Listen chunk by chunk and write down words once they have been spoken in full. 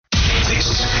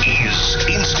This is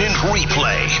Instant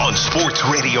Replay on Sports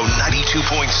Radio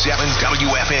 92.7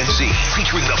 WFNZ,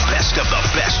 featuring the best of the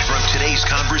best from today's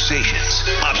conversations,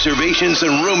 observations,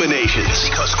 and ruminations,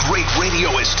 because great radio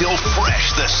is still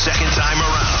fresh the second time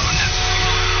around.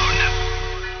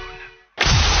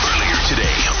 Earlier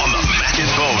today on the Mac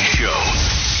and Bone Show.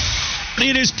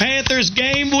 It is Panthers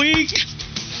game week.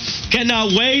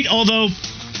 Cannot wait, although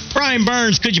Brian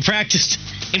Burns, could you practice?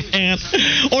 Man.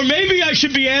 Or maybe I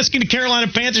should be asking the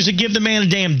Carolina Panthers to give the man a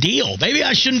damn deal. Maybe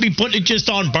I shouldn't be putting it just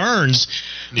on Burns.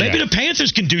 Maybe the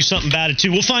Panthers can do something about it,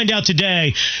 too. We'll find out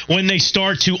today when they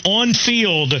start to, on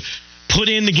field, put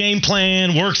in the game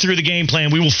plan, work through the game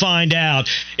plan. We will find out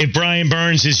if Brian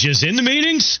Burns is just in the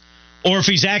meetings or if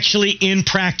he's actually in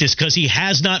practice, because he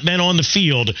has not been on the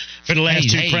field for the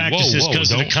last two practices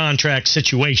because of the contract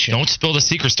situation. Don't spill the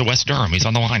secrets to Wes Durham. He's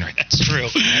on the line right now. That's true.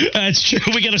 That's true.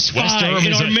 We got a spy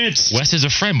in our midst. Wes is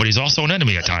a friend, but he's also an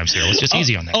enemy at times here. Let's just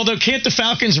easy on that. Although, can't the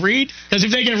Falcons read? Because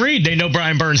if they can read, they know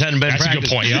Brian Burns hadn't been practicing. That's a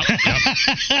good point.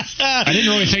 Yep. I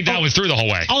didn't really think that was through the whole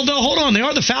way. Although, hold on. They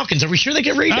are the Falcons. Are we sure they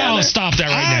can read down there? Stop that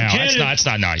right now. That's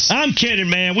not nice. I'm kidding,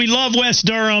 man. We love Wes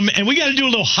Durham, and we got to do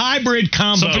a little hybrid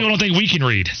combo. Some people don't think we can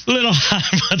read.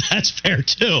 That's fair,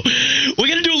 too. We're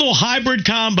going to do a little hybrid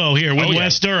combo here with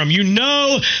Wes Durham. You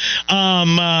know,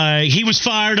 he was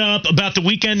fired up about the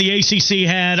weekend the ACC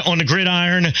had on the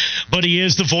gridiron, but he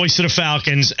is the voice of the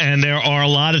Falcons, and there are a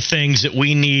lot of things that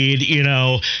we need,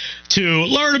 to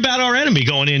learn about our enemy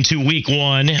going into week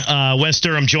one. Wes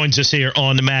Durham joins us here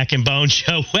on the Mac and Bone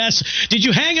Show. Wes, did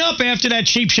you hang up after that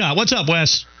cheap shot? What's up,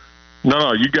 Wes?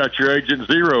 No, you got your Agent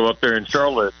Zero up there in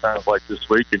Charlotte, it sounds like, this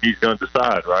week, and he's going to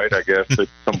decide, right, I guess, at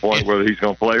some point whether he's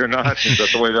going to play or not. Is that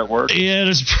the way that works? Yeah,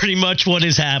 that's pretty much what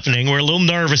is happening. We're a little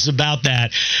nervous about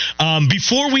that.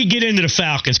 Before we get into the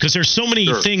Falcons, because there's so many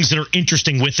things that are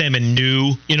interesting with them and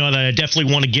new, that I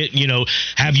definitely want to get,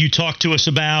 have you talk to us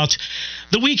about.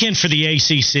 The weekend for the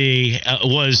ACC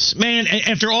was, man,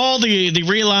 after all the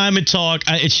realignment talk,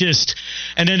 it's just,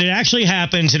 and then it actually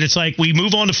happens, and it's like we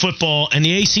move on to football, and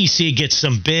the ACC gets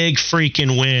some big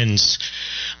freaking wins.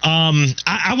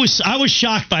 I was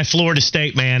shocked by Florida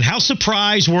State, man. How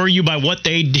surprised were you by what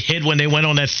they did when they went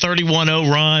on that 31-0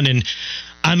 run? And,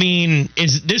 I mean,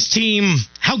 is this team,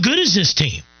 how good is this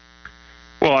team?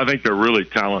 Well, I think they're really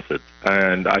talented,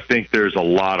 and I think there's a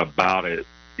lot about it.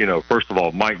 First of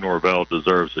all, Mike Norvell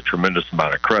deserves a tremendous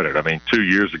amount of credit. I mean, 2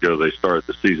 years ago they started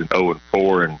the season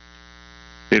 0-4,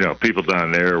 and people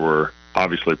down there were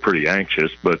obviously pretty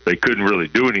anxious, but they couldn't really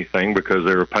do anything because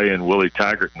they were paying Willie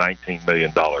Taggart $19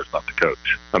 million not to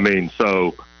coach. I mean,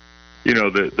 so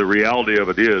the reality of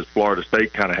it is Florida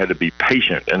State kind of had to be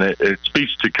patient, and it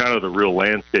speaks to kind of the real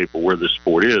landscape of where this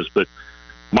sport is. But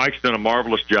Mike's done a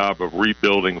marvelous job of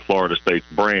rebuilding Florida State's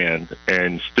brand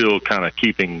and still kind of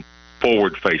keeping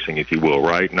forward-facing, if you will,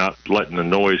 right? Not letting the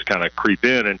noise kind of creep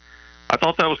in. And I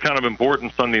thought that was kind of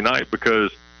important Sunday night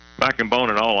because, Mac and Bone,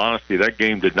 in all honesty, that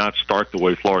game did not start the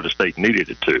way Florida State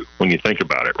needed it to, when you think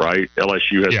about it, right?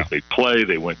 LSU had a big play.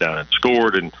 They went down and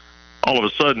scored, and all of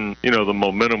a sudden, the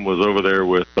momentum was over there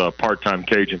with part-time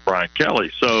Cajun Brian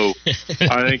Kelly. So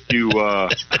I think you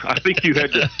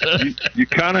had to you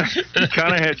kind of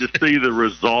had to see the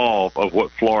resolve of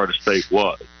what Florida State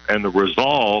was, and the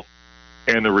resolve.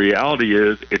 And the reality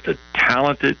is it's a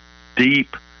talented,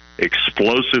 deep,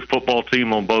 explosive football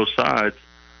team on both sides,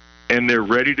 and they're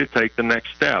ready to take the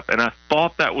next step. And I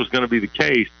thought that was going to be the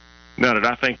case. Now, did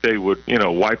I think they would,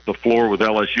 wipe the floor with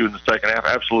LSU in the second half?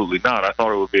 Absolutely not. I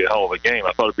thought it would be a hell of a game.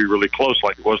 I thought it would be really close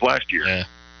like it was last year. Yeah.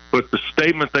 But the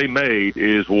statement they made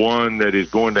is one that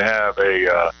is going to have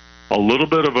a little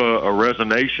bit of a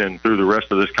resonation through the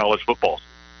rest of this college football season.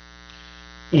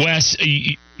 Wes,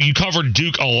 you covered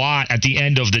Duke a lot at the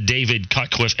end of the David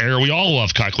Cutcliffe era. We all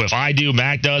love Cutcliffe. I do.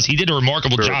 Mac does. He did a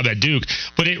remarkable job at Duke,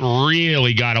 but it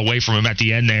really got away from him at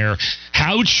the end there.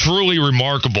 How truly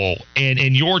remarkable, and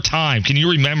in your time, can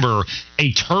you remember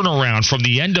a turnaround from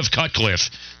the end of Cutcliffe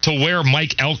to where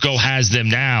Mike Elko has them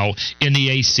now in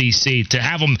the ACC? To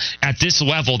have them at this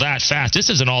level that fast, this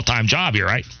is an all-time job here,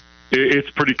 right? It's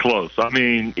pretty close. I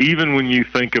mean, even when you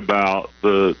think about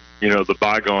the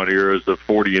bygone eras of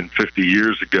 40 and 50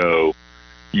 years ago,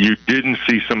 you didn't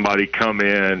see somebody come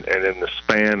in and in the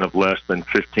span of less than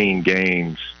 15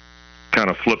 games kind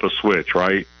of flip a switch,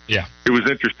 right? Yeah. It was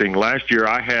interesting. Last year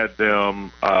I had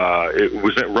them,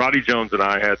 Roddy Jones and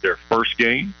I had their first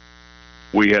game.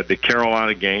 We had the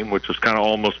Carolina game, which was kind of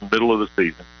almost middle of the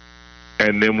season.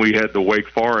 And then we had the Wake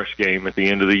Forest game at the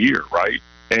end of the year, right?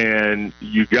 And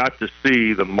you got to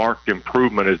see the marked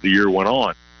improvement as the year went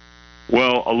on.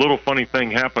 Well, a little funny thing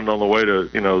happened on the way to,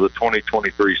 the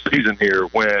 2023 season here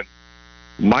when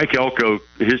Mike Elko,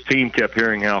 his team kept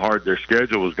hearing how hard their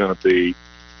schedule was going to be.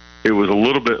 It was a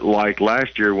little bit like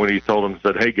last year when he told them,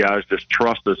 said, hey, guys, just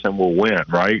trust us and we'll win,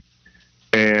 right?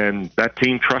 And that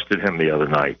team trusted him the other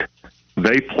night.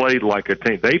 They played like a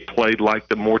team. They played like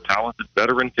the more talented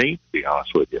veteran team, to be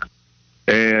honest with you.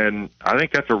 And I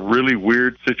think that's a really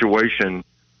weird situation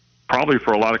probably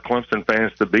for a lot of Clemson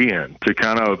fans to be in, to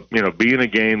kind of, be in a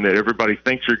game that everybody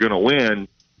thinks you're going to win,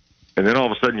 and then all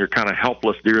of a sudden you're kind of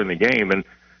helpless during the game. And,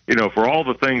 for all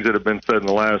the things that have been said in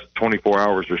the last 24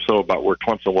 hours or so about where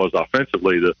Clemson was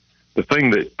offensively, the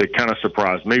thing that kind of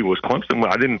surprised me was Clemson,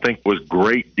 I didn't think was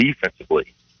great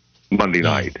defensively Monday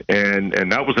night. And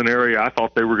that was an area I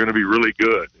thought they were going to be really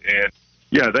good. And,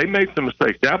 yeah, they made some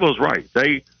mistakes. Dabo's right.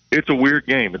 It's a weird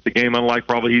game. It's a game unlike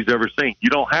probably he's ever seen. You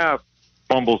don't have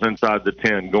fumbles inside the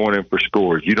 10 going in for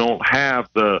scores. You don't have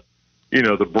the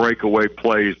breakaway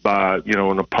plays by,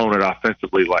 an opponent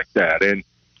offensively like that. And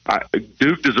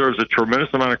Duke deserves a tremendous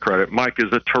amount of credit. Mike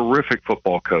is a terrific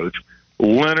football coach.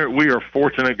 Leonard, we are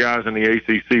fortunate guys in the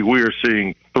ACC. We are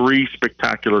seeing 3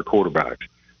 spectacular quarterbacks.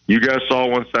 You guys saw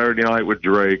one Saturday night with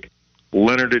Drake,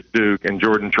 Leonard at Duke, and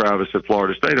Jordan Travis at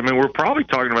Florida State. I mean, we're probably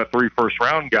talking about 3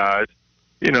 first-round guys.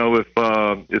 If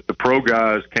the pro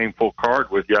guys came full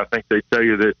card with you, I think they tell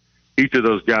you that each of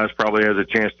those guys probably has a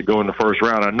chance to go in the first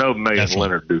round. I know May and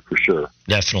Leonard do for sure.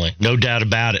 Definitely. No doubt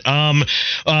about it.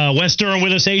 Wes Durham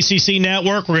with us, ACC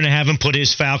Network. We're going to have him put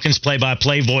his Falcons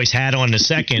play-by-play voice hat on in a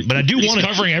second. But I do want to... He's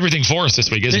covering everything for us this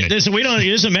week, isn't he? We don't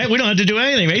have to do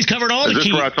anything. He's covered all the key... Is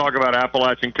this where I talk about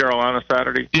Appalachian Carolina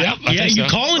Saturday? Yeah, you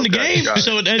call in the game.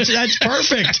 So that's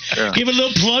perfect. Yeah. Give a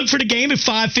little plug for the game at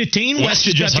 5:15. Wes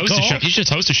should just host a show. He should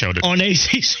host a show on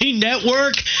ACC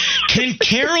Network. Can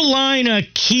Carolina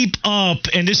keep up?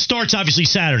 And this starts obviously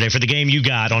Saturday for the game you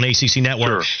got on ACC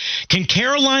Network. Sure. Can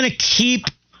Carolina keep,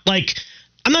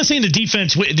 I'm not saying the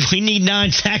defense, we need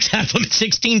 9 sacks out of them at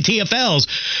 16 TFLs,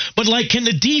 but, can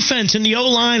the defense and the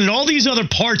O-line and all these other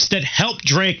parts that help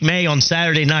Drake May on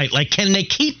Saturday night, can they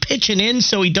keep pitching in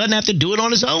so he doesn't have to do it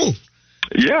on his own?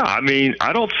 Yeah, I mean,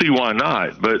 I don't see why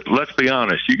not, but let's be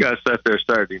honest. You guys sat there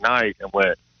Saturday night and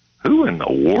went, who in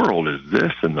the world is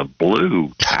this in the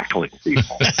blue tackling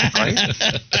people? Right?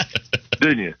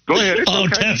 Didn't you? Go ahead. It's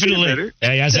okay. Definitely.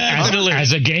 Hey, as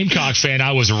a Gamecock fan,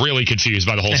 I was really confused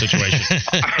by the whole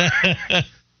situation.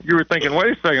 You were thinking,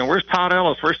 wait a second, where's Todd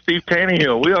Ellis? Where's Steve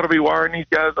Tannehill? We ought to be wiring these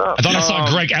guys up. I thought I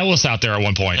saw Greg Ellis out there at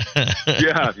one point.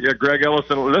 yeah, Greg Ellis.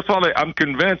 And that's why I'm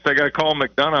convinced. I got to call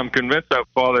McDonough. I'm convinced that's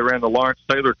why they ran the Lawrence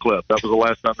Taylor clip. That was the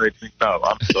last time they'd seen. No,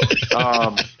 I'm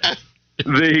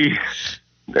sorry.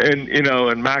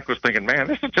 And Mac was thinking, man,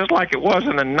 this is just like it was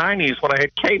in the 90s when I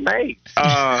had K-May.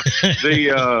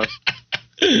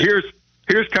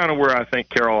 Here's kind of where I think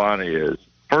Carolina is.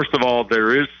 First of all,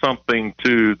 there is something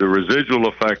to the residual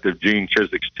effect of Gene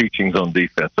Chiswick's teachings on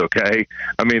defense, okay?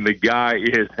 I mean, the guy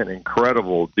is an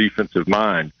incredible defensive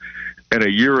mind. And a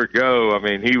year ago, I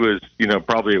mean, he was,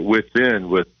 probably at wit's end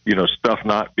with, stuff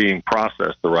not being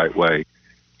processed the right way.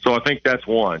 So I think that's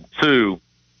one. 2,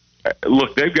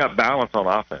 look, they've got balance on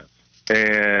offense,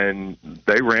 and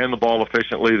they ran the ball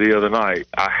efficiently the other night.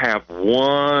 I have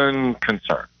one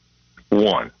concern.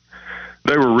 One.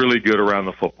 They were really good around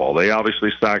the football. They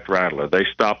obviously sacked Rattler. They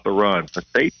stopped the run, but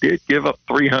they did give up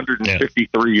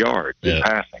 353 yards in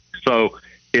passing. So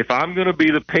if I'm going to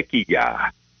be the picky guy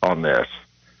on this,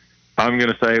 I'm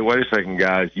going to say, wait a second,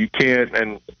 guys, you can't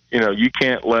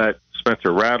let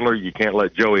Spencer Rattler, you can't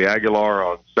let Joey Aguilar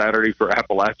on Saturday for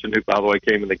Appalachian, who, by the way,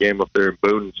 came in the game up there in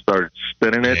Boone and started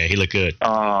spinning it. Yeah, he looked good.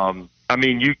 I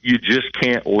mean, you just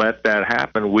can't let that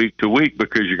happen week to week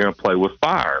because you're going to play with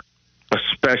fire,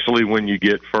 especially when you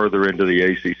get further into the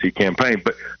ACC campaign.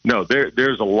 But, no,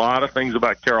 there's a lot of things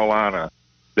about Carolina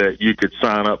that you could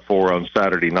sign up for on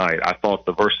Saturday night. I thought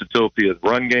the versatility of the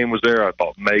run game was there. I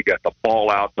thought May got the ball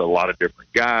out to a lot of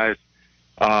different guys.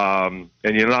 And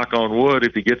you knock on wood,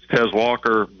 if he gets Tez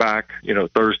Walker back,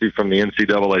 Thursday from the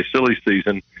NCAA silly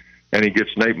season, and he gets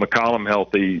Nate McCollum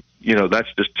healthy,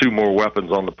 that's just 2 more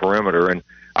weapons on the perimeter. And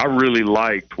I really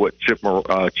liked what Chip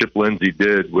Lindsey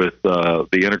did with the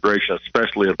integration,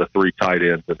 especially of the 3 tight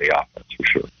ends in the offense, for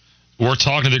sure. We're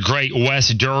talking to the great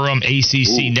Wes Durham,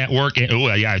 ACC Network.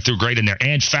 I threw great in there.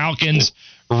 And Falcons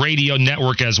Radio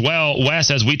Network as well. Wes,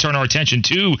 as we turn our attention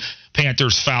to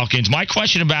Panthers-Falcons, my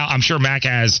question about, I'm sure Mac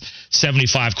has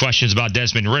 75 questions about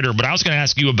Desmond Ridder, but I was going to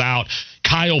ask you about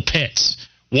Kyle Pitts.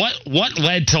 What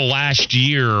led to last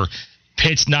year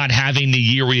Pitts not having the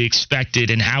year we expected,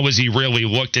 and how has he really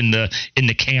looked in the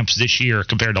camps this year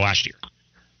compared to last year?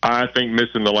 I think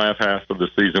missing the last half of the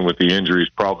season with the injury is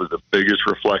probably the biggest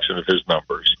reflection of his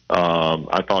numbers.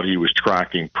 I thought he was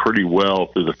tracking pretty well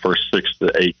through the first 6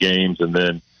 to 8 games, and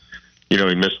then, he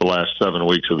missed the last 7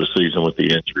 weeks of the season with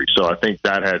the injury. So I think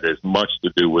that had as much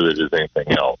to do with it as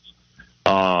anything else.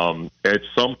 At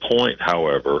some point,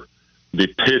 however, the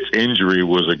Pitts injury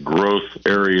was a growth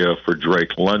area for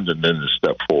Drake London then to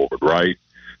step forward, right?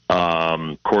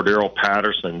 Cordero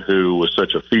Patterson, who was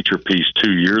such a feature piece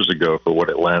 2 years ago for what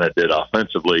Atlanta did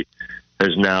offensively,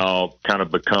 has now kind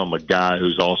of become a guy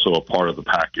who's also a part of the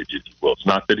package, if you will. It's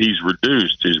not that he's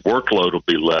reduced. His workload will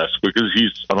be less because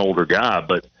he's an older guy,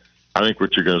 but I think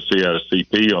what you're going to see out of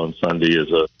CP on Sunday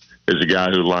is a guy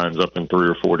who lines up in 3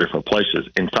 or 4 different places.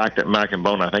 In fact, at Mac and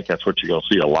Bone, I think that's what you're going to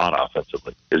see a lot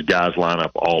offensively, is guys line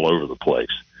up all over the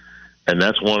place. And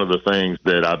that's one of the things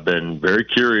that I've been very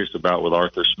curious about with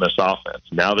Arthur Smith's offense.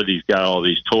 Now that he's got all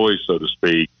these toys, so to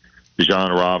speak, Bijan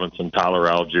Robinson, Tyler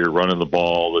Algier running the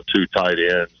ball, the 2 tight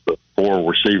ends, the 4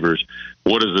 receivers,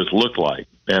 what does this look like?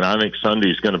 And I think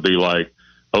Sunday's going to be like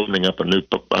opening up a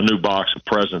new box of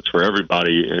presents for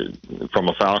everybody from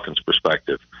a Falcons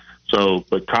perspective. So,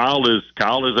 but Kyle is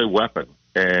a weapon,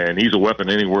 and he's a weapon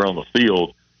anywhere on the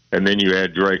field. And then you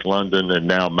add Drake London, and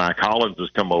now Mac Hollins has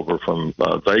come over from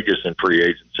Vegas in free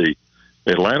agency.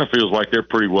 Atlanta feels like they're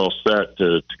pretty well set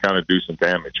to kind of do some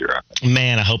damage here.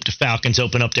 Man, I hope the Falcons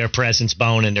open up their presents,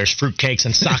 Bone, and there's fruitcakes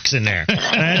and socks in there.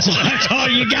 That's all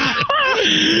you got.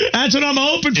 That's what I'm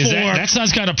hoping for. That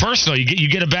sounds kind of personal. You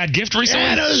get a bad gift recently?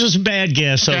 Yeah, those are some bad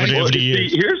gifts over the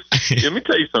years. Let me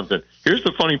tell you something. Here's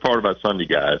the funny part about Sunday,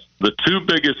 guys. The 2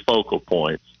 biggest focal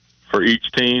points for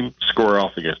each team square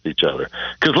off against each other.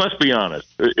 Because let's be honest,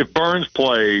 if Burns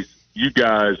plays, you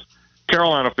guys –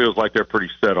 Carolina feels like they're pretty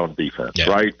set on defense,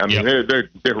 right? I mean,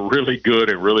 they're really good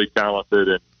and really talented,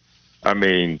 and I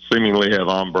mean, seemingly have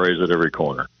hombres at every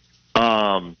corner.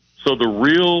 So the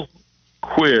real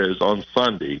quiz on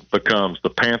Sunday becomes the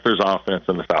Panthers' offense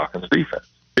and the Falcons' defense.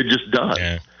 It just does.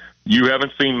 Yeah. You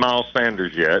haven't seen Miles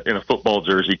Sanders yet in a football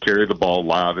jersey carry the ball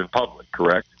live in public,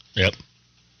 correct? Yep.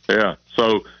 Yeah.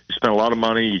 So you spent a lot of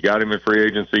money. You got him in free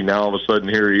agency. Now all of a sudden,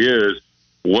 here he is.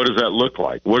 What does that look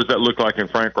like? What does that look like in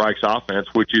Frank Reich's offense,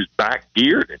 which is back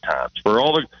geared at times?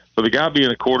 For the guy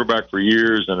being a quarterback for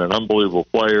years and an unbelievable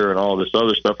player and all this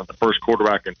other stuff, and the first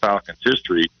quarterback in Falcons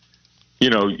history,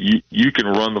 you can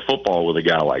run the football with a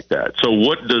guy like that. So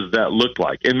what does that look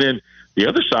like? And then the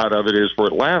other side of it is for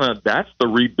Atlanta, that's the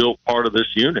rebuilt part of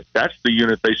this unit. That's the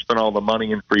unit they spent all the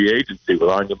money in free agency with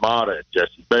Onyemata and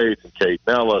Jesse Bates and Cade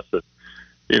Nellis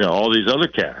and all these other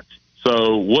cats.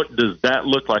 So what does that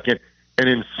look like? And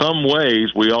in some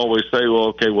ways, we always say,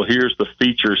 here's the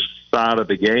feature side of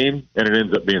the game, and it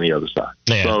ends up being the other side.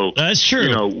 Yeah, so that's true.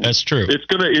 That's true. It's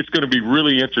gonna be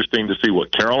really interesting to see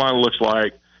what Carolina looks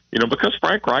like. Because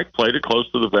Frank Reich played it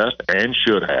close to the vest and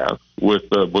should have with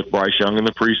Bryce Young in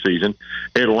the preseason.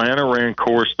 Atlanta ran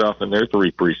core stuff in their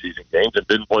 3 preseason games and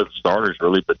didn't play the starters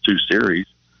really, but 2 series.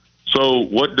 So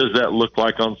what does that look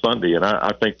like on Sunday? And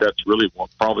I think that's really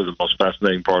probably the most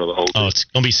fascinating part of the whole thing. Oh, it's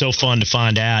going to be so fun to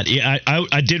find out. Yeah,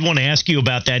 I did want to ask you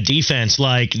about that defense.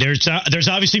 Like, there's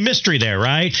obviously mystery there,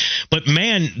 right? But,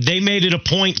 man, they made it a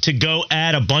point to go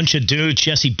add a bunch of dudes.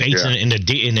 Jesse Bates in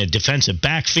the defensive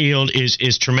backfield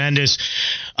is tremendous.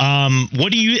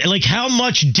 What do you – like, how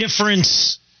much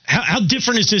difference – how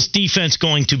different is this defense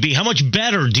going to be? How much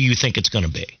better do you think it's going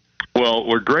to be? Well,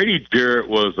 where Grady Jarrett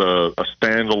was a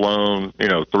standalone,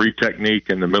 3 technique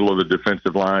in the middle of the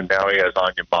defensive line, now he has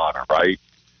Onyemata, right?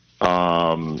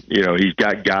 He's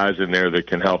got guys in there that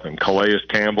can help him. Calais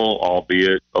Campbell,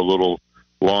 albeit a little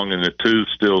long in the tooth,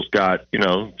 still's got,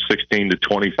 16 to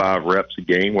 25 reps a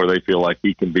game where they feel like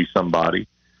he can be somebody.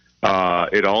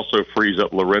 It also frees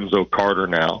up Lorenzo Carter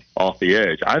now off the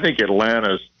edge. I think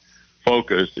Atlanta's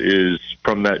focus is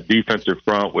from that defensive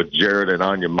front with Jarrett and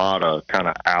Onyemata kind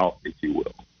of out, if you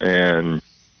will. And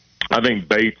I think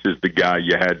Bates is the guy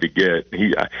you had to get.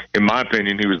 In my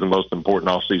opinion, he was the most important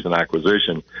offseason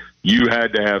acquisition. You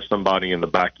had to have somebody in the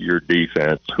back of your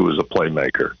defense who was a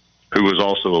playmaker, who was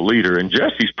also a leader. And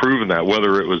Jesse's proven that,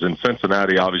 whether it was in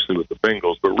Cincinnati, obviously with the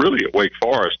Bengals, but really at Wake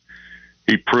Forest,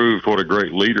 he proved what a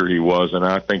great leader he was. And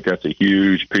I think that's a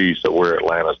huge piece of where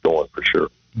Atlanta's going for sure.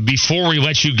 Before we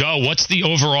let you go, what's the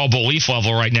overall belief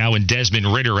level right now in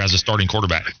Desmond Ridder as a starting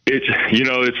quarterback?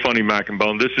 It's funny, Mac and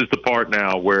Bone. This is the part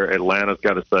now where Atlanta's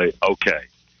got to say, okay,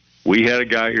 we had a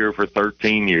guy here for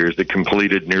 13 years that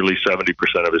completed nearly 70%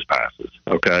 of his passes,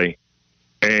 okay?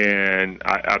 And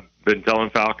I've been telling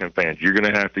Falcon fans, you're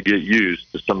going to have to get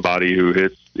used to somebody who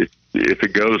hits, if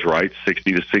it goes right,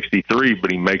 60 to 63, but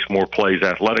he makes more plays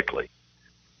athletically.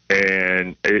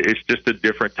 And it's just a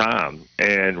different time.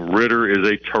 And Ritter is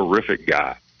a terrific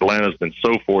guy. Atlanta's been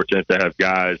so fortunate to have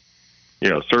guys,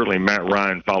 certainly Matt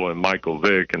Ryan following Michael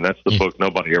Vick, and that's the book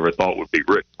nobody ever thought would be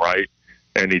written, right?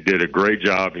 And he did a great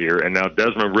job here. And now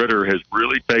Desmond Ritter has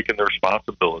really taken the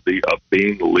responsibility of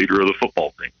being the leader of the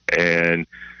football team. And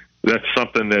that's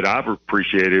something that I've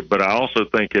appreciated, but I also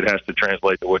think it has to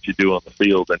translate to what you do on the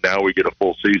field. And now we get a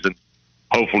full season,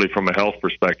 hopefully from a health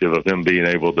perspective, of him being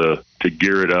able to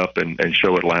gear it up and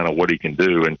show Atlanta what he can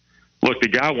do. And look, the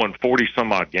guy won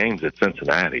 40-some-odd games at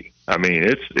Cincinnati. I mean,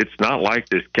 it's not like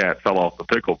this cat fell off the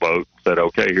pickle boat and said,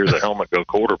 okay, here's a helmet, go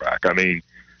quarterback. I mean,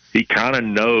 he kind of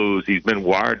knows he's been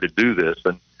wired to do this,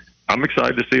 and I'm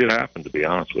excited to see it happen, to be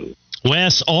honest with you.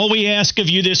 Wes, all we ask of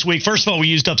you this week, first of all, we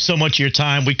used up so much of your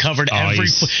time. We covered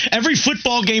every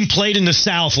football game played in the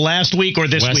South last week or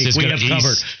this week. We have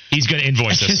covered. He's going to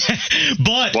invoice us.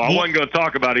 But I wasn't going to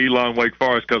talk about Elon Wake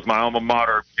Forest because my alma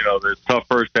mater, the tough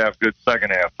first half, good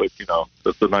second half. But,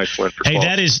 that's a nice win for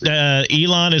that is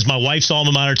Elon is my wife's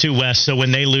alma mater too, Wes. So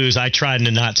when they lose, I try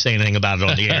to not say anything about it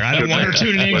on the air. I don't want her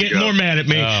tuning in and getting more mad at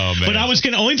me. Oh, but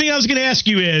only thing I was going to ask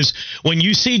you is, when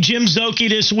you see Jim Szoke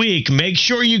this week, make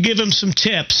sure you give him some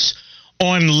tips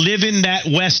on living that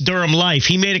West Durham life.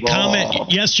 He made a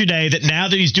comment yesterday that now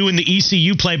that he's doing the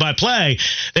ECU play-by-play,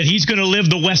 that he's going to live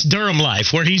the West Durham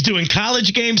life, where he's doing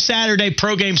college game Saturday,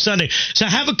 pro game Sunday. So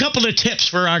have a couple of tips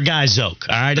for our guy Zoke.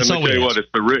 All right, that's all we tell you what, it's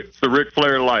the Ric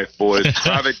Flair life, boys.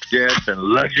 Private jets and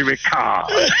luxury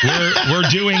cars. We're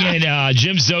doing a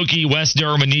Jim Szoke, West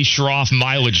Durham, Anish Shroff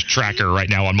mileage tracker right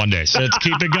now on Mondays. Let's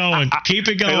keep it going. Keep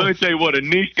it going. Hey, let me tell you what,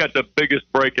 Anish got the biggest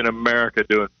break in America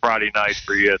doing Friday nights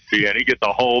for ESPN. He gets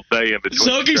a whole day in between.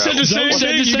 Szoke said the same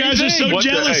thing. You guys are so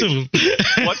jealous of him.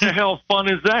 What the hell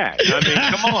fun is that? I mean,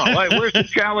 come on. Like, where's the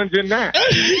challenge in that?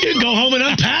 You can go home and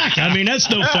unpack. I mean, that's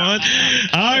no fun.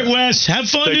 All right, Wes, have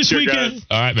fun this weekend. Guys.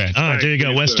 All right, man. All right, there you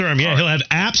go. West Durham. Yeah, he'll have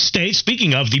App State.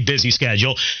 Speaking of the busy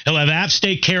schedule, he'll have App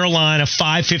State, Carolina,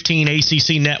 5:15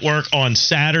 ACC Network on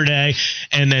Saturday,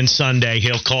 and then Sunday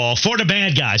he'll call, for the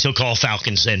bad guys, he'll call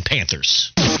Falcons and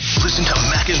Panthers. Listen to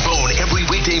Mac and Bone every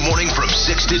weekday morning from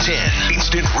 6 to 10.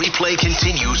 Instant replay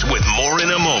continues with more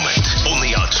in a moment.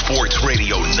 Only on Sports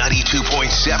Radio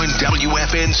 92.7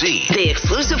 WFNZ. The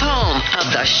exclusive home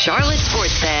of the Charlotte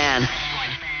Sports Fan.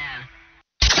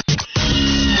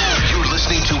 You're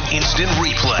listening to Instant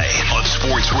Replay on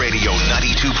Sports Radio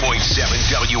 92.7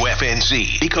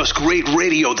 WFNZ. Because great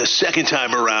radio the second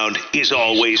time around is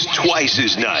always twice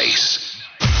as nice.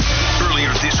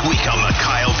 Earlier this week on the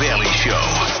Kyle Bailey Show.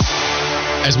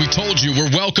 As we told you, we're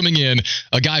welcoming in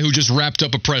a guy who just wrapped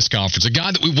up a press conference, a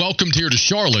guy that we welcomed here to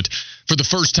Charlotte for the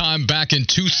first time back in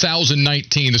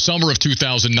 2019, the summer of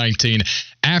 2019,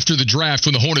 after the draft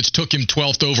when the Hornets took him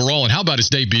 12th overall. And how about his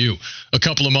debut a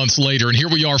couple of months later? And here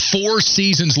we are 4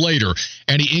 seasons later,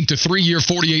 and he inked a 3-year,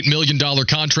 $48 million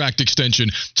contract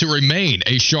extension to remain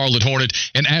a Charlotte Hornet.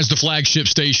 And as the flagship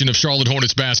station of Charlotte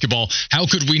Hornets basketball, how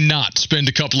could we not spend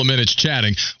a couple of minutes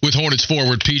chatting with Hornets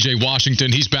forward P.J.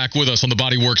 Washington? He's back with us on the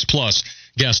Bodyworks Plus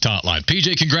guest hotline.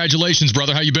 P.J., congratulations,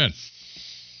 brother. How you been?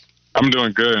 I'm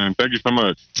doing good, and thank you so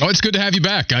much. Oh, it's good to have you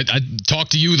back. I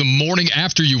talked to you the morning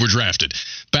after you were drafted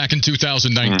back in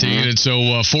 2019, and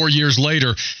so 4 years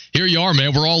later, here you are,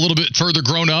 man. We're all a little bit further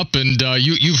grown up, and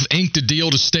you've inked a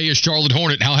deal to stay a Charlotte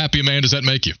Hornet. How happy a man does that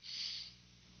make you?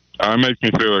 It makes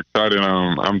me feel excited.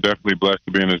 I'm definitely blessed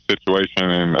to be in this situation,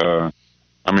 and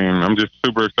I'm just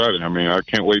super excited. I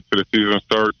can't wait till the season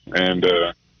starts, and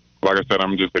like I said,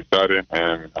 I'm just excited,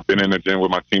 and I've been in the gym with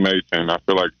my teammates, and I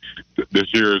feel like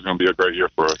this year is going to be a great year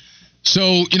for us.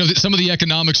 So, some of the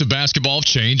economics of basketball have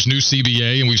changed, new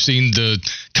CBA, and we've seen the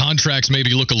contracts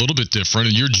maybe look a little bit different.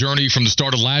 And your journey from the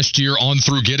start of last year on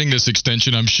through getting this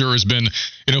extension, I'm sure, has been,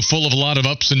 full of a lot of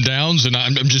ups and downs. And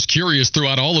I'm just curious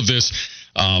throughout all of this,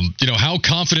 how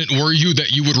confident were you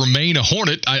that you would remain a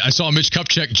Hornet? I saw Mitch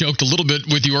Kupchak joked a little bit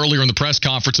with you earlier in the press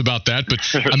conference about that, but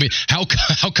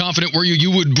how confident were you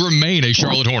would remain a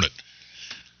Charlotte Hornet?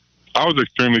 I was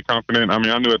extremely confident. I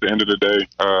knew at the end of the day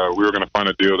we were going to find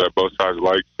a deal that both sides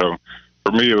liked. So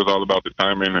for me, it was all about the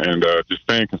timing and just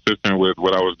staying consistent with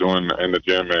what I was doing in the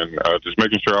gym and just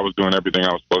making sure I was doing everything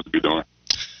I was supposed to be doing.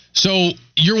 So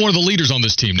you're one of the leaders on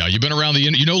this team now. You've been around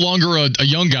you're no longer a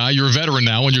young guy. You're a veteran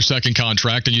now on your second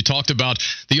contract, and you talked about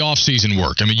the offseason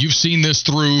work. You've seen this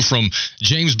through from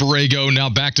James Borrego now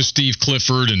back to Steve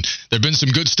Clifford, and there have been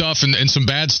some good stuff and some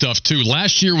bad stuff too.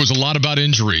 Last year was a lot about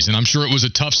injuries, and I'm sure it was a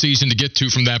tough season to get to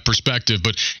from that perspective.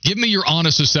 But give me your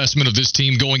honest assessment of this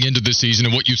team going into this season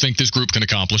and what you think this group can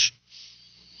accomplish.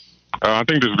 I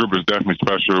think this group is definitely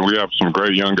special. We have some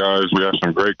great young guys. We have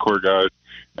some great core guys.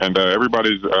 And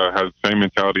everybody has the same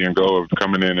mentality and goal of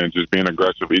coming in and just being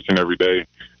aggressive each and every day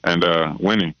and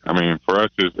winning. I mean, for us,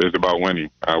 it's about winning.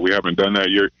 We haven't done that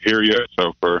here yet,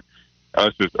 so for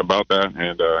us, it's about that,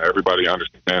 and everybody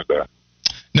understands that.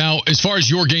 Now, as far as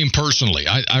your game personally,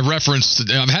 I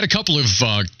referenced, I've had a couple of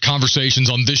conversations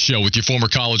on this show with your former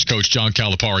college coach, John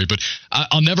Calipari, but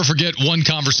I'll never forget one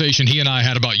conversation he and I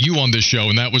had about you on this show,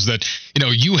 and that was that,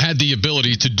 you had the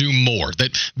ability to do more.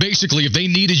 That basically, if they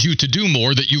needed you to do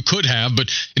more, that you could have,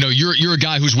 but, you're a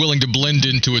guy who's willing to blend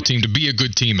into a team, to be a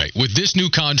good teammate. With this new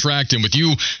contract and with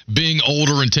you being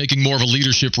older and taking more of a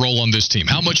leadership role on this team,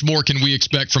 how much more can we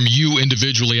expect from you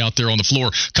individually out there on the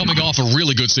floor coming off a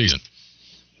really good season?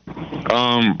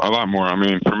 A lot more. I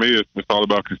mean, for me, it's all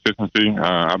about consistency.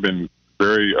 I've been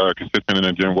very consistent in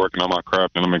the gym working on my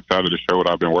craft, and I'm excited to show what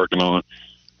I've been working on.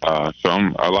 So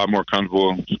I'm a lot more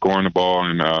comfortable scoring the ball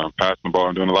and passing the ball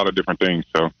and doing a lot of different things.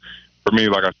 So for me,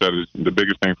 like I said, the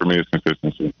biggest thing for me is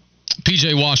consistency.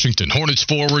 P.J. Washington, Hornets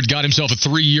forward, got himself a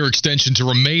 3-year extension to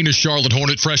remain a Charlotte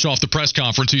Hornet. Fresh off the press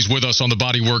conference, he's with us on the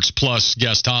Bodyworks Plus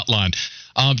guest hotline.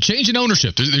 Change in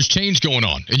ownership. There's change going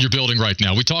on in your building right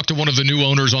now. We talked to one of the new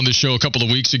owners on the show a couple of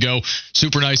weeks ago.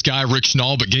 Super nice guy, Rick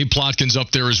Schnall, but Gabe Plotkin's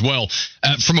up there as well.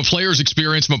 From a player's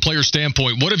experience, from a player's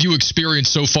standpoint, what have you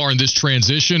experienced so far in this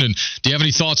transition, and do you have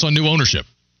any thoughts on new ownership?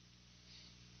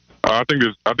 I think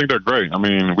they're great. I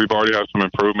mean, we've already had some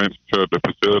improvements to the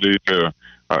facility, to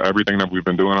everything that we've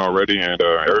been doing already, and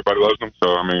everybody loves them.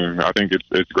 So, I mean, I think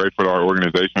it's great for our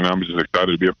organization. I'm just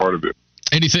excited to be a part of it.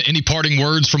 Any parting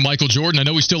words from Michael Jordan? I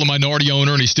know he's still a minority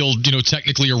owner and he's still,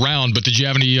 technically around, but did you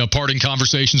have any parting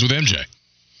conversations with MJ?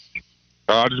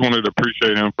 I just wanted to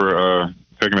appreciate him for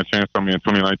taking a chance on me in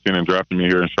 2019 and drafting me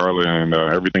here in Charlotte, and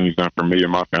everything he's done for me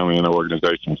and my family and the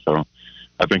organization. So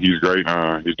I think he's great.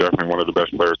 He's definitely one of the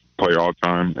best players to play all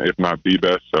time, if not the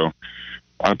best. So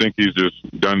I think he's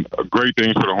just done great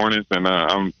things for the Hornets, and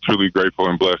I'm truly grateful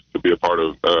and blessed to be a part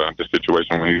of the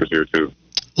situation when he was here too.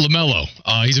 LaMelo,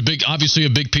 he's obviously a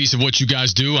big piece of what you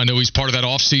guys do. I know he's part of that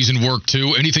off-season work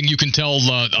too. Anything you can tell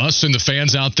us and the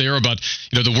fans out there about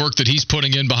the work that he's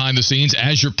putting in behind the scenes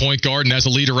as your point guard and as a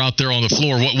leader out there on the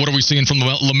floor? What are we seeing from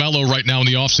LaMelo right now in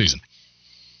the off-season?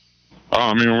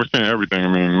 I mean, we're seeing everything.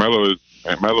 I mean, Melo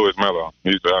is Melo.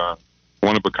 He's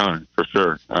one of a kind for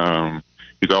sure.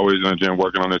 He's always in the gym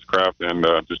working on his craft and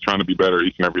just trying to be better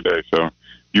each and every day. So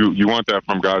you want that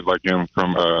from guys like him,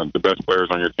 from the best players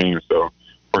on your team. So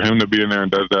for him to be in there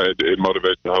and does that, it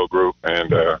motivates the whole group.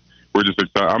 And we're just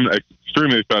excited. I'm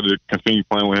extremely excited to continue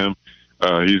playing with him.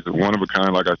 He's one of a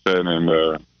kind, like I said,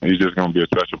 and he's just going to be a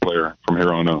special player from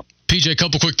here on out. PJ, a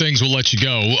couple quick things, we'll let you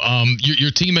go.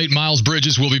 Your teammate Miles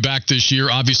Bridges will be back this year.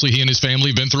 Obviously, he and his family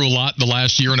have been through a lot the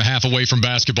last year and a half away from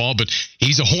basketball, but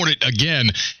he's a Hornet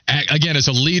again. Again, as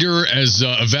a leader, as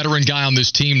a veteran guy on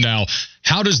this team now,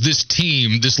 how does this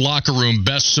team, this locker room,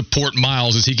 best support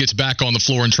Miles as he gets back on the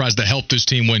floor and tries to help this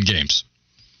team win games?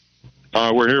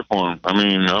 We're here for him. I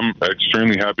mean, I'm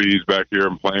extremely happy he's back here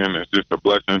and playing. It's just a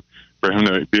blessing for him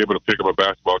to be able to pick up a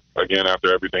basketball again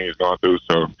after everything he's gone through.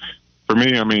 So for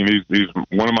me, I mean, he's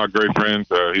one of my great friends.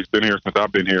 He's been here since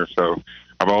I've been here, so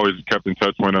I've always kept in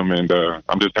touch with him, and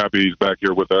I'm just happy he's back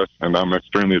here with us, and I'm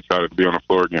extremely excited to be on the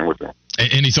floor again with him.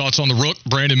 Any thoughts on the Rook,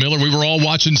 Brandon Miller? We were all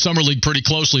watching Summer League pretty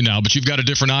closely now, but you've got a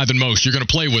different eye than most. You're going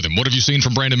to play with him. What have you seen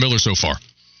from Brandon Miller so far?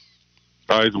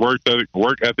 His work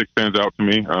ethic stands out to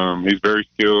me. He's very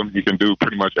skilled. He can do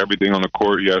pretty much everything on the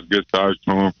court. He has good size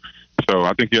to him. So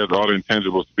I think he has all the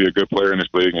intangibles to be a good player in this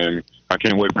league, and I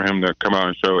can't wait for him to come out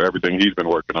and show everything he's been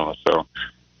working on. So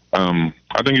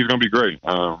I think he's going to be great.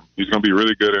 He's going to be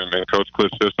really good in Coach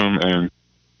Cliff's system, and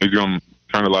he's going to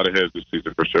turn a lot of heads this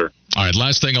season for sure. All right,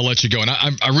 last thing, I'll let you go. And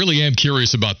I really am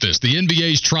curious about this. The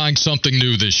NBA is trying something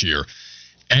new this year,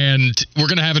 and we're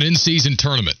going to have an in-season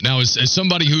tournament. Now, as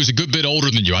somebody who's a good bit older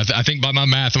than you, I think by my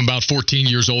math, I'm about 14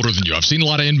 years older than you. I've seen a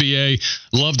lot of NBA,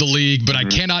 love the league, but I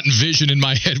cannot envision in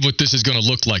my head what this is going to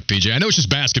look like, PJ. I know it's just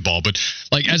basketball, but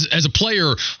like as a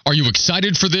player, are you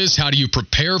excited for this? How do you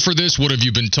prepare for this? What have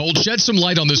you been told? Shed some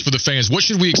light on this for the fans. What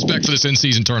should we expect for this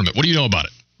in-season tournament? What do you know about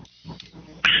it?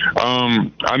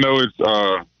 I know it's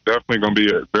definitely going to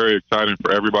be very exciting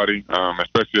for everybody,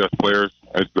 especially us players.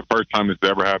 It's the first time this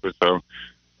ever happened, so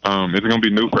it's going to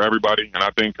be new for everybody. And I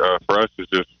think for us, it's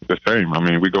just the same. I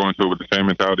mean, we go into it with the same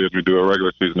mentality as we do a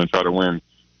regular season and try to win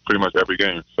pretty much every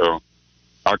game. So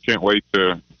I can't wait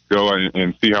to go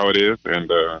and see how it is,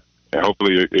 and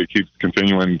hopefully it keeps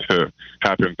continuing to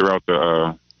happen throughout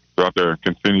the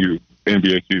continued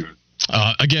NBA season.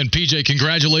 Again, PJ,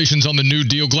 congratulations on the new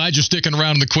deal. Glad you're sticking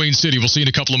around in the Queen City. We'll see you in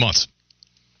a couple of months.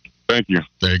 Thank you.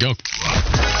 There you go.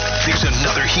 There's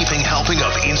another heaping helping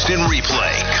of instant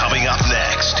replay coming up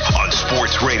next on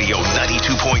Sports Radio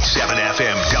 92.7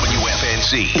 FM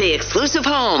WFNZ. The exclusive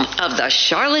home of the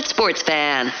Charlotte Sports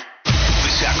Fan.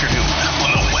 This afternoon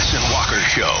on the Wes and Walker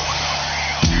Show.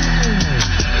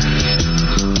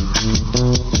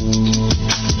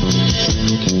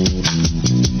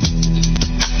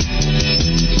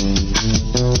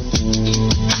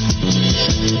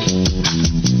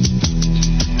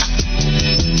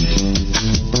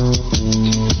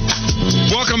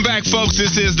 Welcome back, folks.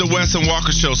 This is the Wes and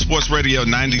Walker Show, Sports Radio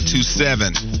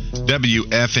 92.7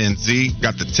 WFNZ.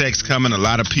 Got the text coming. A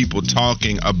lot of people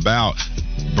talking about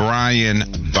Brian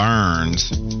Burns.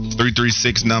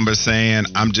 336 number saying,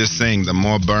 I'm just saying the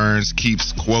more Burns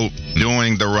keeps, quote,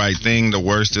 doing the right thing, the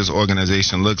worse this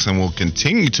organization looks and will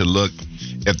continue to look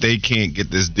if they can't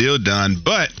get this deal done.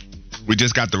 But we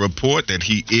just got the report that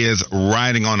he is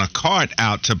riding on a cart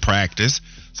out to practice.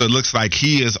 So it looks like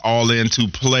he is all in to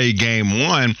play game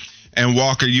one. And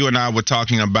Walker, you and I were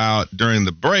talking about during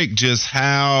the break just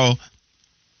how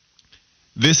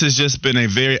this has just been a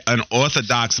very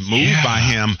unorthodox move by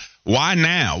him. Why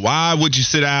now? Why would you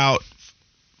sit out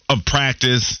of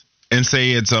practice and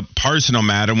say it's a personal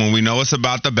matter when we know it's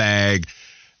about the bag,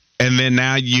 and then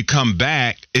now you come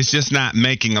back? It's just not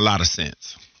making a lot of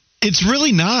sense. It's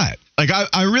really not. Like,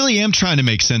 I really am trying to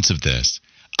make sense of this.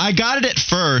 I got it at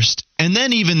first, and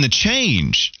then even the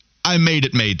change, I made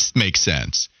it make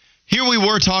sense. Here we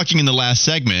were talking in the last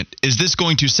segment, is this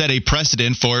going to set a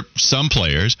precedent for some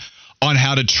players on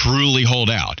how to truly hold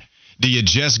out? Do you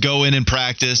just go in and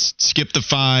practice, skip the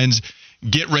fines,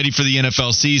 get ready for the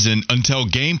NFL season until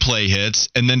gameplay hits,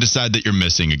 and then decide that you're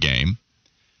missing a game?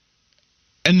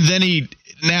 And then he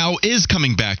now is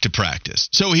coming back to practice.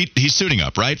 So he's suiting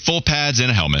up, right? Full pads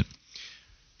and a helmet.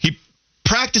 He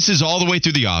practices all the way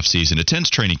through the offseason, attends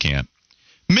training camp,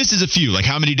 misses a few. Like,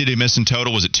 how many did he miss in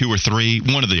total? Was it 2 or 3?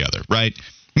 One or the other, right?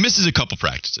 Misses a couple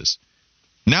practices.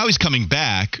 Now he's coming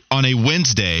back on a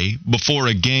Wednesday before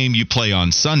a game you play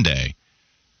on Sunday.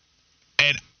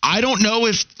 And I don't know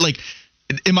if, like,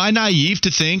 am I naive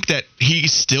to think that he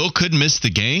still could miss the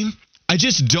game? I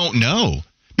just don't know.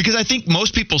 Because I think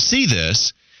most people see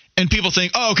this and people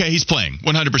think, oh, okay, he's playing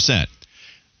 100%.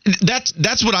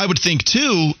 That's what I would think,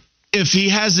 too, if he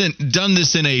hasn't done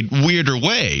this in a weirder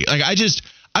way. Like, I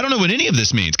don't know what any of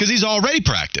this means because he's already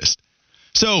practiced.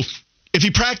 So if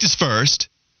he practiced first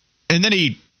and then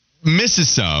he misses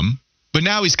some, but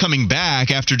now he's coming back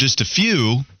after just a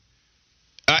few,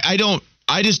 I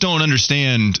just don't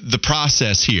understand the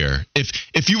process here.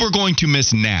 If you were going to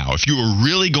miss now, if you were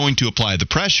really going to apply the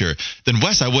pressure, then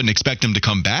Wes, I wouldn't expect him to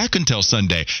come back until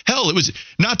Sunday. Hell,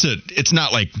 it's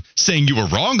not like saying you were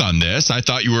wrong on this. I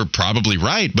thought you were probably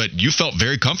right, but you felt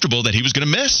very comfortable that he was going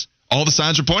to miss. All the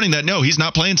signs are pointing that, no, he's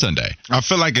not playing Sunday. I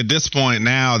feel like at this point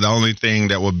now, the only thing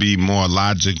that would be more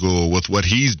logical with what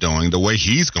he's doing, the way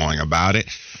he's going about it,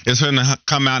 is for him to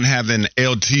come out and have an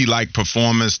LT-like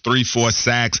performance, 3-4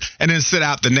 sacks, and then sit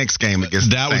out the next game against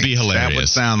the Saints. That would be hilarious. That would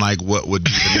sound like what would be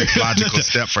the next logical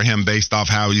step for him based off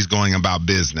how he's going about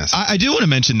business. I do want to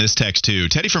mention this text, too.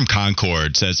 Teddy from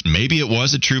Concord says, maybe it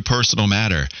was a true personal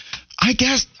matter.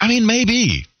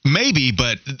 Maybe,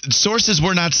 but sources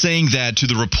were not saying that to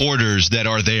the reporters that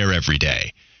are there every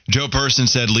day. Joe Person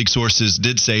said league sources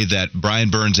did say that Brian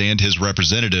Burns and his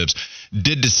representatives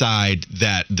did decide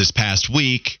that this past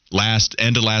week,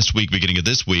 end of last week, beginning of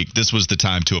this week, this was the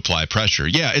time to apply pressure.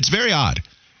 Yeah, it's very odd.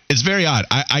 It's very odd.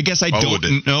 I guess I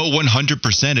don't know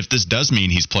 100% if this does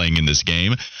mean he's playing in this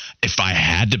game. If I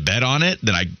had to bet on it,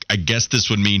 then I guess this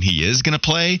would mean he is going to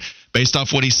play based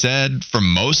off what he said for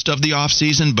most of the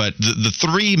offseason. But the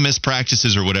 3 missed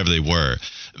practices or whatever they were,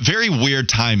 very weird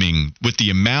timing with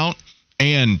the amount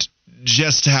and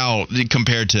just how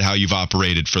compared to how you've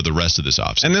operated for the rest of this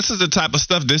offseason. And this is the type of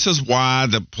stuff. This is why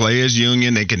the players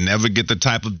union, they can never get the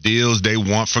type of deals they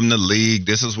want from the league.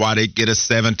 This is why they get a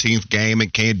 17th game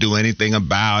and can't do anything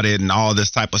about it and all this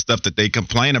type of stuff that they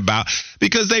complain about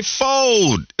because they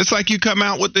fold. It's like you come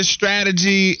out with this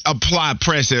strategy, apply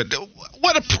pressure.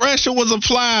 What pressure was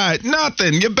applied?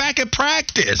 Nothing. You're back at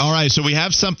practice. All right, so we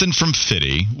have something from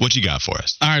Fitty. What you got for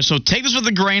us? All right, so take this with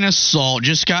a grain of salt.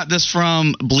 Just got this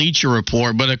from Bleacher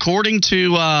Report, but according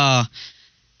to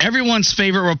everyone's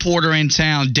favorite reporter in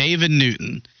town, David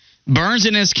Newton, Burns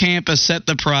and his camp has set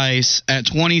the price at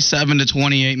 $27 to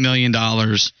 $28 million,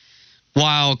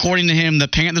 while according to him, the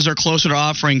Panthers are closer to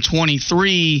offering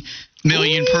 $23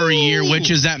 million per year,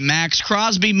 which is that Max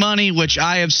Crosby money, which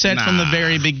I have said from the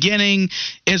very beginning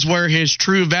is where his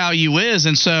true value is.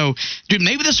 And so, dude,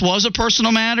 maybe this was a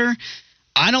personal matter.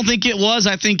 I don't think it was.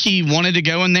 I think he wanted to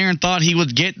go in there and thought he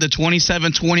would get the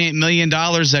 $28 million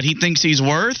that he thinks he's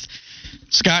worth.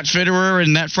 Scott Fitterer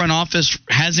and that front office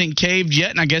hasn't caved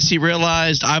yet, and I guess he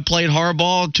realized I played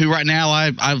hardball. To right now,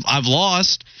 I've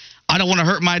lost. I don't want to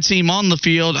hurt my team on the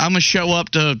field. I'm going to show up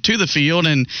to the field.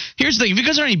 And here's the thing. If he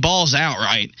goes there and he balls out,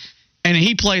 right, and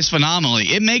he plays phenomenally,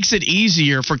 it makes it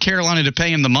easier for Carolina to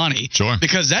pay him the money. Sure.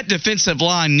 Because that defensive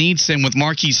line needs him with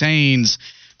Marquise Haynes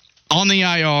on the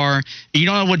IR. You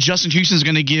don't know what Justin Houston's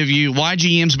going to give you.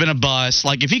 YGM's been a bust.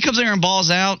 Like, if he comes there and balls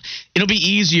out, it'll be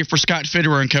easier for Scott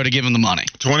Fitterer and co to give him the money.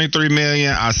 $23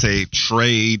 million, I say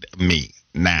trade me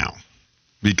now.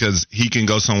 Because he can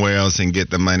go somewhere else and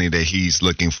get the money that he's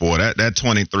looking for. That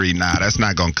 23, that's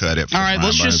not going to cut it. All right,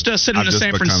 let's just send him to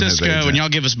San Francisco, and y'all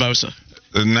give us Bosa.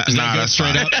 That's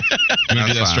straight up. You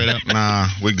do that straight up? Nah,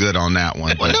 we're good on that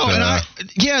one. Well,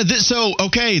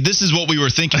 this is what we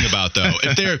were thinking about, though.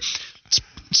 If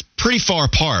it's pretty far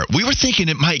apart. We were thinking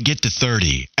it might get to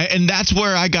 30, and that's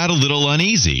where I got a little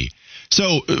uneasy.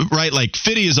 So, right, like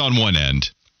Fitty is on one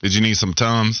end. Did you need some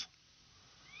Tums?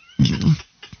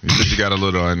 You said you got a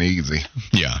little uneasy.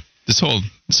 Yeah. This whole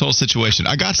situation.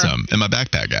 I got some in my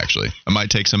backpack, actually. I might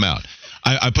take some out.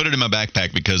 I put it in my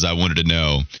backpack because I wanted to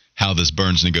know how this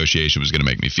Burns negotiation was going to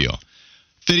make me feel.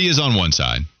 Fitty is on one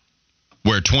side,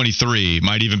 where 23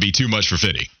 might even be too much for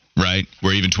Fitty, right?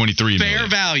 Where even 23 fair million.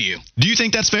 Value. Do you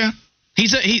think that's fair?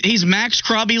 He's Max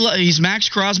Crosby. He's Max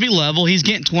Crosby level. He's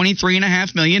getting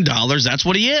 $23.5 million. That's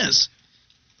what he is.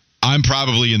 I'm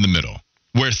probably in the middle.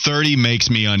 Where 30 makes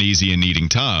me uneasy and needing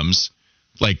Tums,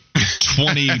 like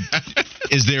 20,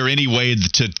 is there any way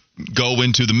to go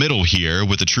into the middle here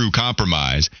with a true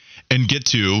compromise and get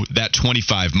to that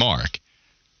 25 mark,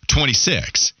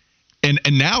 26? And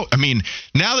now, I mean,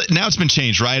 now it's been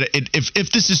changed, right?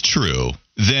 If this is true,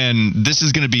 then this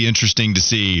is going to be interesting to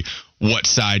see what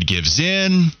side gives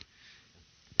in.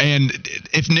 And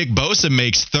if Nick Bosa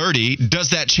makes 30, does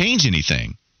that change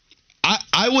anything?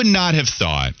 I would not have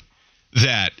thought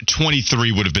that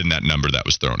 23 would have been that number that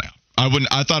was thrown out.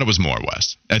 I thought it was more,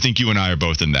 Wes. I think you and I are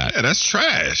both in that. Yeah, that's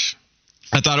trash.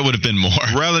 I thought it would have been more.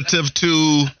 Relative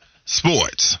to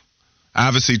sports.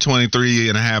 Obviously,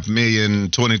 23.5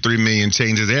 million, 23 million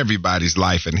changes everybody's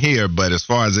life in here. But as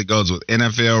far as it goes with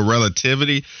NFL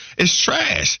relativity, it's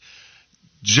trash.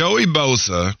 Joey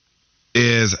Bosa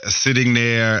is sitting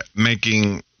there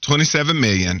making $27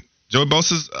 million. Joey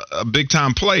Bosa's a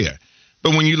big-time player.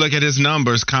 But when you look at his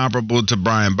numbers comparable to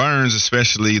Brian Burns,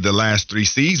 especially the last 3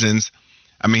 seasons,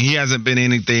 I mean, he hasn't been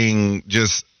anything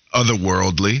just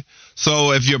otherworldly.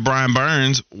 So if you're Brian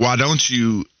Burns, why don't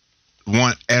you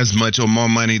want as much or more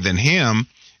money than him?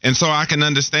 And so I can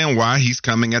understand why he's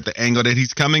coming at the angle that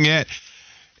he's coming at.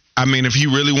 I mean, if he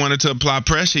really wanted to apply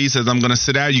pressure, he says, I'm going to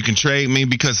sit out. You can trade me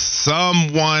because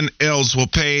someone else will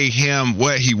pay him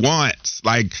what he wants.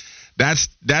 Like, That's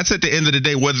at the end of the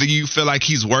day, whether you feel like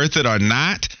he's worth it or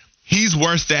not, he's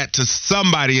worth that to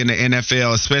somebody in the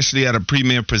NFL, especially at a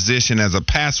premier position as a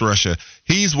pass rusher.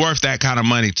 He's worth that kind of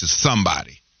money to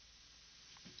somebody.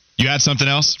 You had something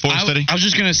else for us, Fitty? I was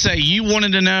just going to say, you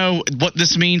wanted to know what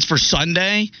this means for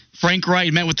Sunday. Frank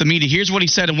Wright met with the media. Here's what he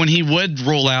said when he would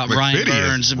rule out Brian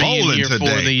Burns being here for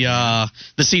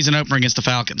the season opener against the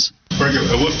Falcons. Frank,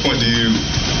 at what point do you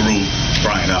rule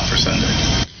Brian out for Sunday?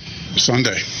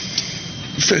 Sunday.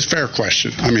 It's a fair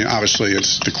question. I mean, obviously,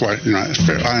 it's the question. It's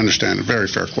fair. I understand a very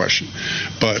fair question,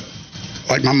 but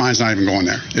like my mind's not even going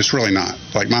there. It's really not.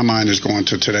 Like my mind is going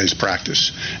to today's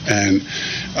practice, and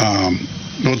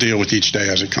we'll deal with each day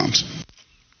as it comes.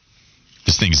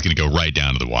 This thing is going to go right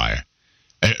down to the wire,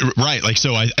 right? Like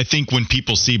so. I think when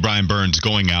people see Brian Burns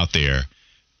going out there,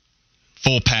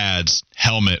 full pads,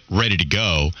 helmet, ready to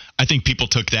go, I think people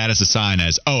took that as a sign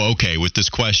as, oh, okay, with this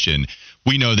question,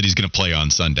 we know that he's going to play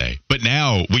on Sunday. But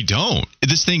now we don't.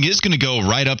 This thing is going to go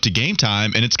right up to game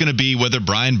time, and it's going to be whether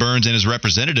Brian Burns and his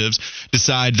representatives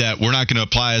decide that we're not going to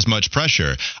apply as much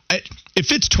pressure.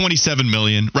 If it's $27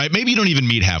 million, right, maybe you don't even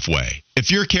meet halfway. If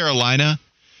you're Carolina,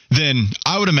 then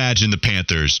I would imagine the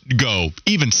Panthers go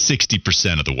even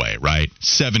 60% of the way, right?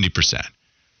 70%.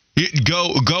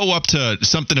 Go up to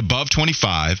something above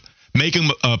 25, make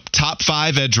him a top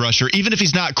 5 edge rusher, even if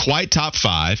he's not quite top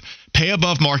 5, pay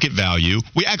above market value.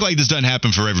 We act like this doesn't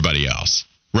happen for everybody else,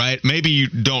 right? Maybe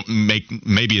it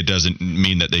doesn't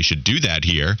mean that they should do that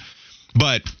here,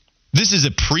 but this is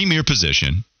a premier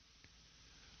position.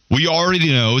 We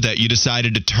already know that you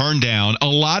decided to turn down a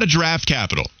lot of draft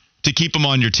capital to keep him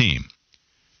on your team.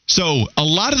 So a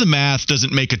lot of the math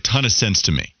doesn't make a ton of sense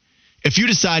to me. If you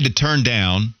decide to turn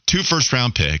down 2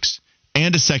 first-round picks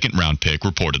and a second-round pick,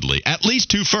 reportedly. At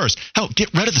least 2 firsts. Hell,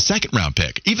 get rid of the second-round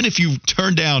pick. Even if you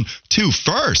turn down 2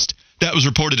 firsts. That was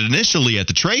reported initially at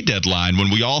the trade deadline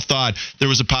when we all thought there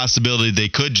was a possibility they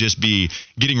could just be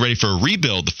getting ready for a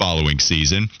rebuild the following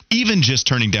season. Even just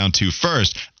turning down 2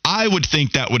 firsts, I would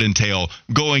think that would entail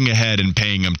going ahead and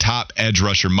paying him top edge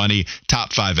rusher money,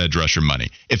 top 5 edge rusher money.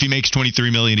 If he makes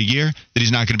 $23 million a year, then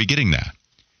he's not going to be getting that.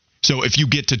 So if you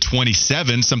get to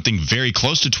 27, something very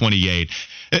close to 28,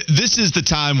 this is the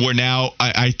time where now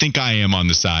I think I am on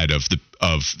the side of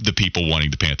the people wanting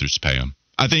the Panthers to pay him.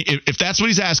 I think if that's what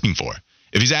he's asking for,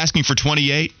 if he's asking for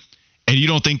 28 and you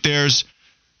don't think there's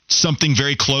something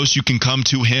very close you can come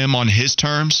to him on his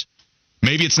terms,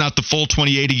 maybe it's not the full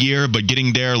 28 a year, but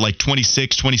getting there like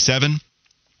 26, 27,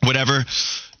 whatever.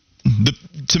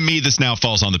 To me, this now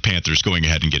falls on the Panthers going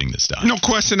ahead and getting this done. No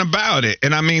question about it.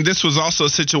 And I mean, this was also a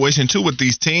situation, too, with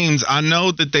these teams. I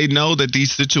know that they know that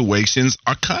these situations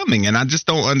are coming, and I just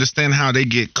don't understand how they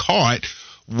get caught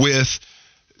with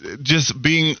just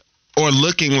being or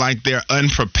looking like they're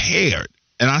unprepared.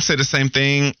 And I say the same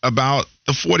thing about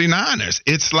the 49ers.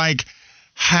 It's like,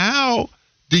 how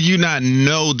do you not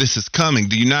know this is coming?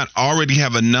 Do you not already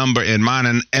have a number in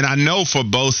mind? And I know for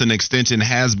Bosa, an extension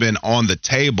has been on the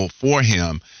table for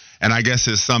him, and I guess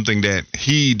it's something that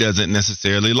he doesn't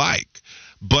necessarily like.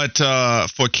 But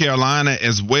for Carolina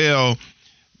as well,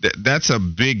 that's a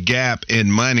big gap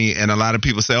in money, and a lot of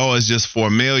people say, oh, it's just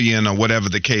 $4 million or whatever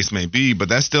the case may be, but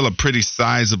that's still a pretty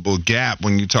sizable gap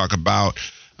when you talk about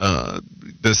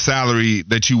the salary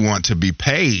that you want to be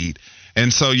paid.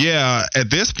 And so, yeah, at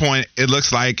this point, it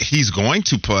looks like he's going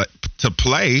to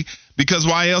play, because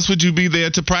why else would you be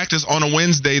there to practice on a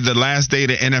Wednesday, the last day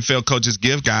the NFL coaches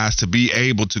give guys to be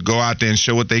able to go out there and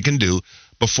show what they can do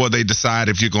before they decide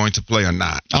if you're going to play or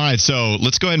not. All right, so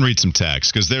let's go ahead and read some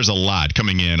text, because there's a lot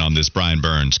coming in on this Brian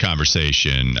Burns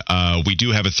conversation. We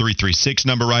do have a 336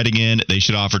 number writing in. They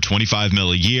should offer $25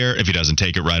 million a year. If he doesn't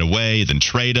take it right away, then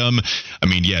trade him. I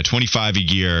mean, yeah, $25 a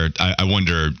year. I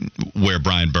wonder where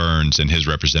Brian Burns and his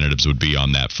representatives would be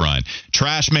on that front.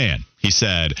 Trash Man, he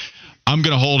said, I'm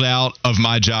going to hold out of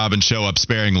my job and show up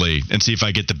sparingly and see if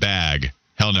I get the bag.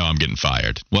 Hell no, I'm getting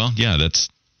fired. Well, yeah, that's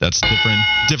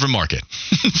different market.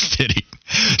 Fitty.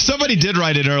 Somebody did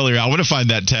write it earlier. I want to find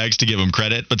that text to give him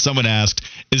credit, but someone asked,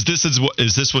 is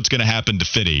this what's going to happen to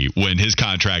Fitty when his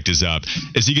contract is up?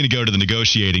 Is he going to go to the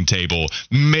negotiating table,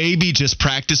 maybe just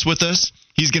practice with us?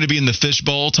 He's going to be in the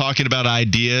fishbowl talking about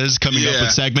ideas, coming up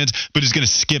with segments, but he's going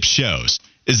to skip shows.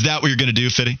 Is that what you're going to do,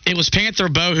 Fitty? It was Panther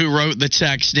Bo who wrote the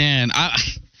text in.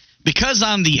 Because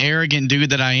I'm the arrogant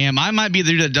dude that I am, I might be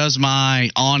the dude that does my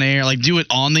on-air, like do it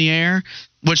on the air,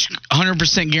 which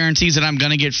 100% guarantees that I'm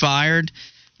going to get fired.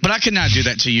 But I could not do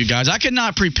that to you guys. I could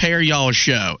not prepare y'all a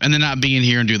show and then not be in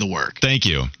here and do the work. Thank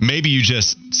you. Maybe you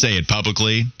just say it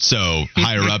publicly so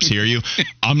higher-ups hear you.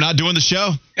 I'm not doing the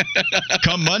show.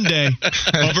 Come Monday,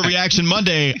 Overreaction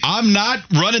Monday, I'm not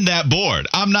running that board.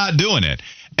 I'm not doing it.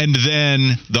 And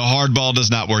then the hardball does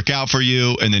not work out for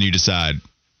you, and then you decide,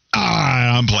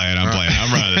 I'm playing. I'm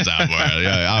running this out.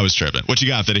 Yeah, I was tripping. What you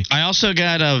got, Fitty? I also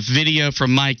got a video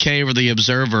from Mike K over the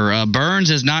Observer. Burns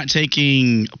is not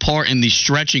taking part in the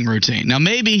stretching routine. Now,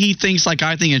 maybe he thinks like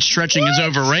I think, and stretching is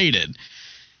overrated.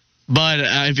 But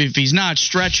if he's not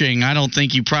stretching, I don't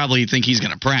think you probably think he's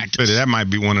going to practice. Fitty, that might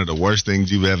be one of the worst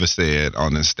things you've ever said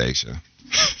on this station.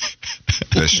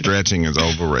 The stretching is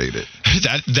overrated.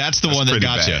 That's the one that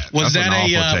got bad. you. Was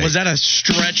that a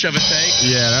stretch of a take?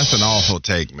 Yeah, that's an awful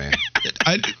take, man.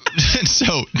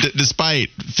 So, despite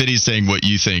Fitty saying what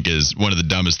you think is one of the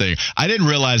dumbest things, I didn't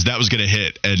realize that was going to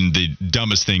hit in the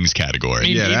dumbest things category.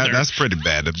 Yeah, that's pretty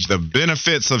bad. The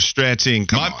benefits of stretching.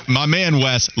 My man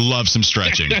Wes loves some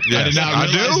stretching. Yes, I did not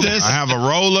realize this. I have a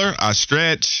roller. I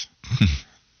stretch.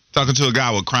 Talking to a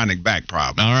guy with chronic back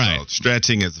problems. All right. So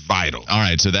stretching is vital. All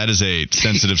right, so that is a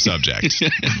sensitive subject.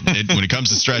 When it comes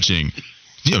to stretching,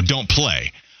 don't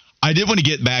play. I did want to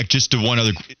get back just to one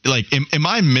other, am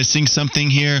I missing something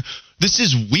here? This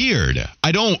is weird.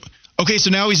 Okay,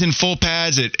 so now he's in full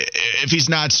pads. If he's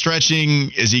not stretching,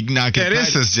 is he not going to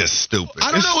this is just stupid.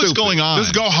 I don't know what's going on.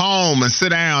 Just go home and sit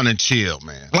down and chill,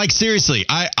 man. Seriously,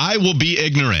 I will be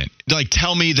ignorant.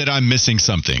 Tell me that I'm missing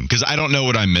something, because I don't know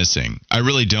what I'm missing. I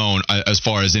really don't, as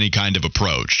far as any kind of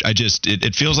approach.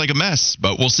 It feels like a mess,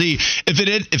 but we'll see. If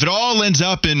it all ends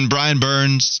up in Brian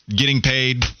Burns getting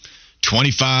paid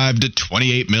 $25 to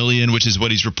 $28 million, which is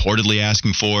what he's reportedly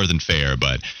asking for, then fair.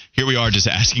 But here we are just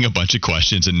asking a bunch of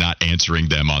questions and not answering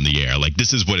them on the air.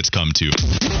 This is what it's come to.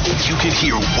 You can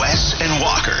hear Wes and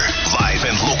Walker live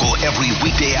and local every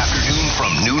weekday afternoon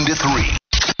from noon to 3.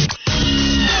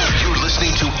 You're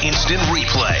listening to Instant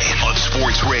Replay on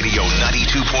Sports Radio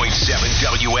 92.7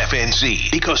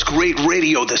 WFNZ. Because great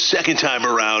radio the second time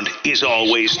around is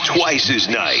always twice as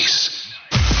nice.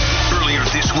 Earlier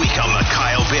this week on the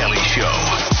Kyle Bailey Show.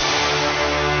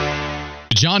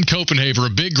 John Copenhaver, a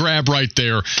big grab right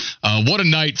there. What a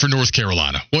night for North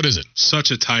Carolina. What is it? Such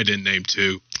a tight end name,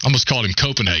 too. I almost called him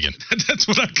Copenhagen. That's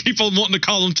what I keep on wanting to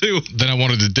call him, too. Then I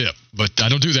wanted to dip, but I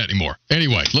don't do that anymore.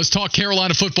 Anyway, let's talk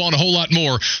Carolina football and a whole lot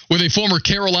more with a former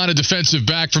Carolina defensive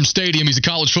back from Stadium. He's a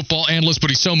college football analyst,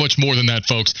 but he's so much more than that,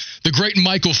 folks. The great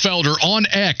Michael Felder on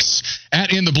X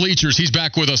at In the Bleachers. He's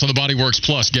back with us on the Bodyworks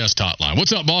Plus guest hotline.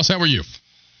 What's up, boss? How are you?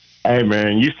 Hey,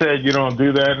 man, you said you don't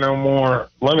do that no more.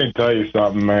 Let me tell you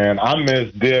something, man. I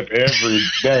miss dip every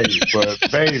day, but,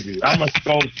 baby, I'm a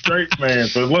Skull straight man.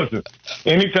 So, listen,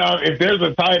 anytime, if there's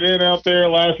a tight end out there,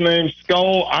 last name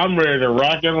Skull, I'm ready to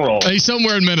rock and roll. Hey,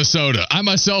 somewhere in Minnesota. I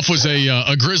myself was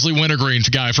a Grizzly Wintergreen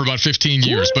guy for about 15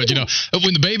 years. Woo! But,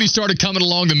 when the baby started coming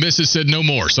along, the missus said no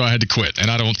more, so I had to quit. And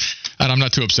I'm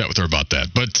not too upset with her about that.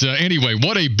 But, anyway,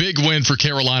 what a big win for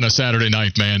Carolina Saturday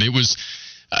night, man. It was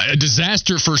a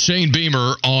disaster for Shane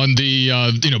Beamer on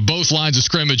the both lines of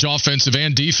scrimmage, offensive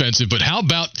and defensive. But how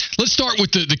about, let's start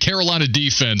with the Carolina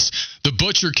defense. The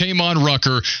Butcher came on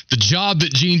Rucker, the job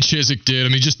that Gene Chizik did. I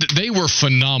mean, they were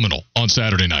phenomenal on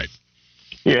Saturday night.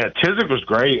 Yeah, Chizik was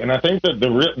great, and I think that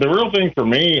the real thing for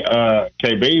me,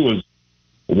 KB, was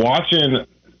watching.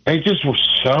 They just were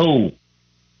so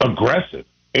aggressive,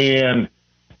 and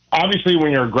obviously,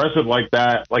 when you're aggressive like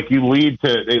that, like it leads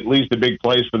to big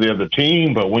plays for the other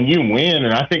team. But when you win,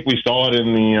 and I think we saw it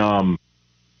in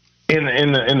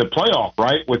the playoff,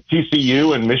 right, with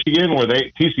TCU and Michigan, where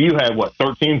TCU had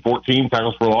 13, 14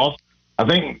 tackles for loss. I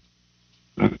think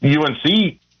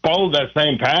UNC followed that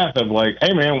same path of like,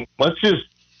 hey man,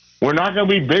 we're not going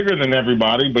to be bigger than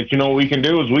everybody, but what we can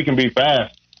do is we can be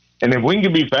fast, and if we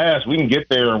can be fast, we can get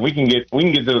there and we can get to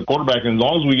the quarterback. And as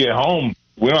long as we get home,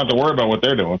 we don't have to worry about what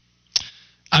they're doing.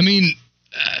 I mean,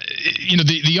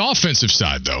 the offensive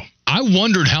side, though, I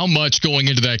wondered how much going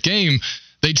into that game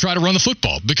they try to run the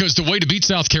football, because the way to beat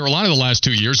South Carolina the last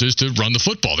 2 years is to run the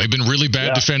football. They've been really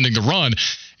bad defending the run.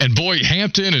 And, boy,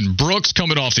 Hampton and Brooks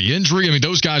coming off the injury, I mean,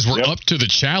 those guys were up to the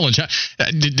challenge.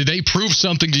 Did they prove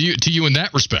something to you in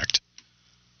that respect?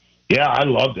 Yeah, I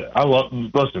loved it.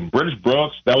 Listen, British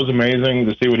Brooks, that was amazing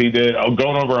to see what he did.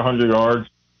 Going over 100 yards.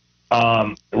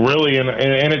 Really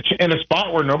in a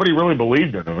spot where nobody really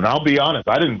believed in him. And I'll be honest,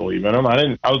 I didn't believe in him.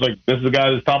 I was like, this is the guy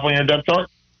that's top on your depth chart.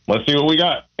 Let's see what we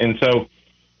got. And so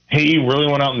he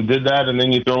really went out and did that. And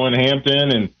then you throw in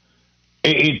Hampton, and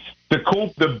it's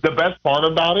the best part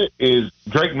about it is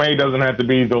Drake May doesn't have to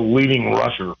be the leading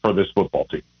rusher for this football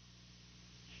team.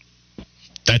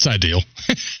 That's ideal.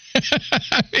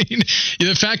 I mean,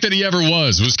 the fact that he ever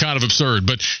was kind of absurd.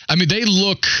 But, I mean, they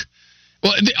look...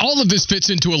 Well, all of this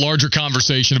fits into a larger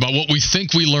conversation about what we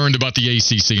think we learned about the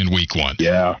ACC in week one.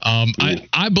 Yeah.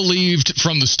 I believed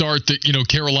from the start that,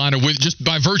 Carolina, with just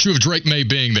by virtue of Drake May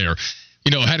being there,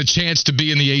 had a chance to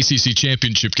be in the ACC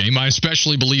championship game. I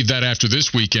especially believe that after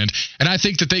this weekend. And I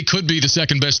think that they could be the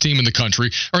second best team in the country,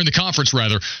 or in the conference,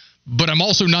 rather. But I'm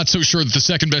also not so sure that the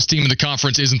second best team in the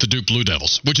conference isn't the Duke Blue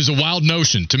Devils, which is a wild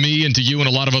notion to me and to you and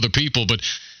a lot of other people. But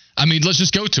I mean, let's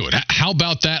just go to it. How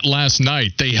about that last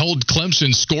night? They held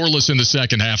Clemson scoreless in the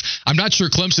second half. I'm not sure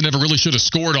Clemson ever really should have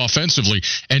scored offensively,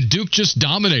 and Duke just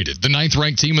dominated the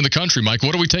 9th-ranked team in the country. Mike,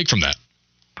 what do we take from that?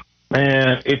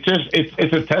 Man,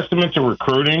 it's a testament to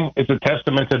recruiting. It's a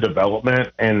testament to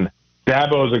development. And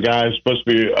Dabo is a guy who's supposed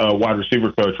to be a wide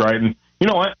receiver coach, right? And you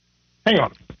know what? Hang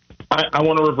on. I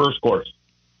want to reverse course.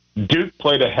 Duke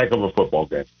played a heck of a football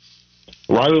game.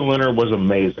 Riley Leonard was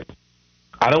amazing.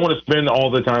 I don't want to spend all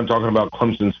the time talking about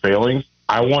Clemson's failings.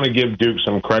 I want to give Duke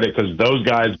some credit because those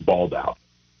guys balled out.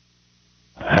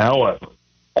 However,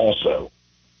 also,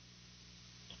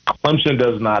 Clemson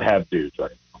does not have dudes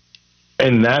right now.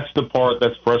 And that's the part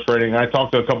that's frustrating. I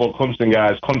talked to a couple of Clemson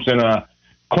guys, Clemson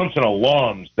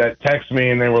alums, that text me,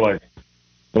 and they were like,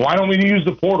 why don't we use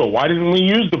the portal? Why didn't we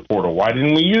use the portal? Why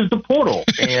didn't we use the portal?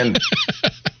 And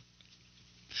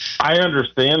I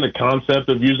understand the concept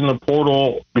of using the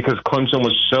portal because Clemson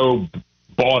was so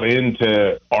bought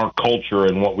into our culture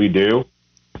and what we do.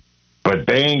 But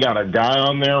they ain't got a guy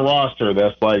on their roster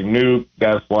that's like Nuke,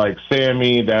 that's like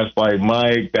Sammy, that's like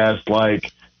Mike, that's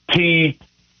like T.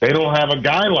 They don't have a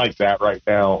guy like that right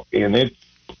now, and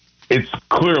it's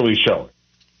clearly showing.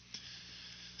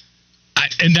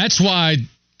 And that's why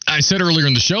I said earlier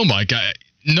in the show, Mike,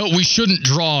 no, we shouldn't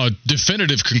draw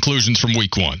definitive conclusions from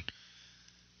week one.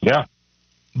 Yeah.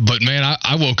 But, man,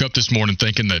 I woke up this morning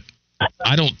thinking that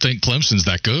I don't think Clemson's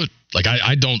that good. Like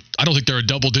I don't think they're a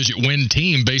double-digit win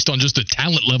team based on just the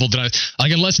talent level that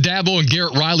unless Dabo and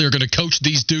Garrett Riley are going to coach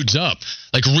these dudes up,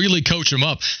 like really coach them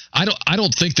up. I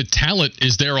don't think the talent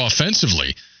is there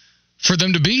offensively for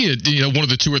them to be one of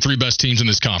the 2 or 3 best teams in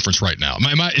this conference right now.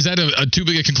 Is that a too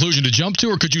big a conclusion to jump to,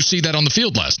 or could you see that on the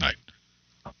field last night?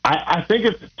 I think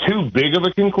it's too big of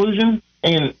a conclusion,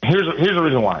 and here's the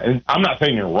reason why. And I'm not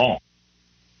saying you're wrong.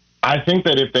 I think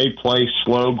that if they play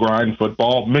slow grind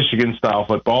football, Michigan-style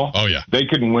football, they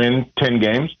could win 10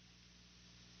 games.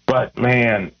 But,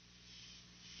 man,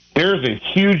 there's a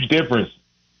huge difference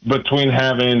between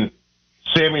having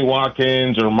Sammy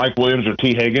Watkins or Mike Williams or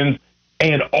T. Higgins,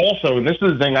 and also, and this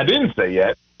is the thing I didn't say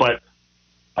yet, but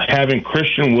having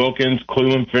Christian Wilkins,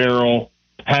 Cleveland Farrell,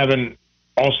 having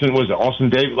Austin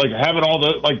Davis, like having all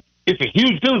the, like, it's a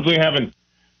huge difference between having,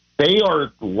 they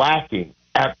are lacking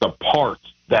at the parts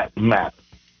that matter.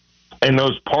 And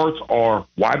those parts are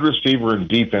wide receiver and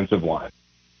defensive line.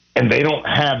 And they don't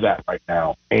have that right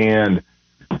now. And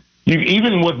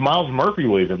even with Miles Murphy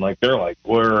leaving, like they're like,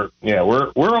 we're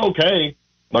okay.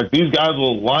 Like these guys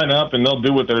will line up and they'll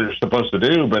do what they're supposed to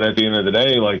do, but at the end of the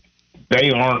day, like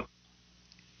they aren't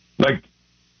like,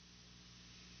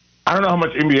 I don't know how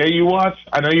much NBA you watch.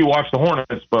 I know you watch the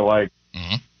Hornets, but like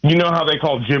you know how they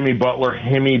call Jimmy Butler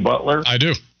Himmy Butler? I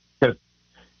do.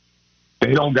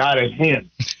 They don't got a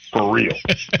him for real.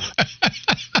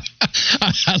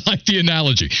 I like the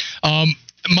analogy.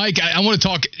 Mike, I want to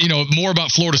talk, more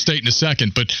about Florida State in a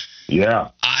second, but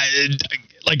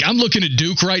I'm looking at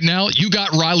Duke right now. You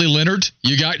got Riley Leonard,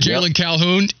 you got Jalen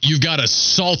Calhoun, you've got a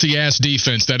salty ass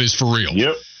defense that is for real.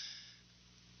 Yep.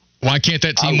 Why can't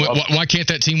that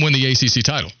team win the ACC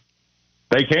title?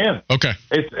 They can. Okay.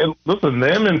 Listen,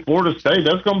 them in Florida State,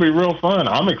 that's going to be real fun.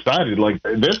 I'm excited. Like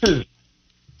this is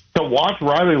to watch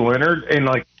Riley Leonard and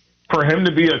like for him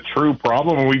to be a true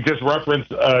problem. And we just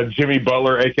referenced Jimmy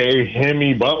Butler, aka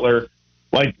Himmy Butler.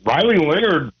 Like Riley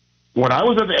Leonard, when I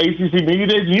was at the ACC Media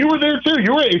Days, and you were there too.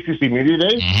 You were at ACC Media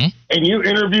Days, and you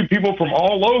interviewed people from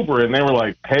all over, and they were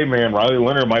like, "Hey, man, Riley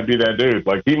Leonard might be that dude.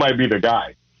 Like he might be the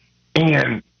guy."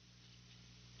 And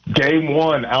game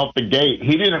one out the gate,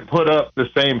 he didn't put up the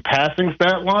same passing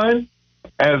stat line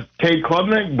as Cade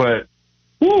Klubnik, but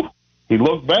he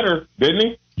looked better, didn't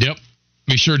he? Yep.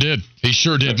 He sure did.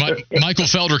 Michael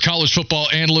Felder, college football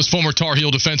analyst, former Tar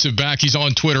Heel defensive back. He's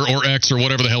on Twitter or X or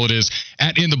whatever the hell it is,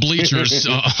 at In the Bleachers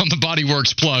on the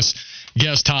Bodyworks Plus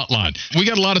guest hotline. We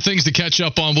got a lot of things to catch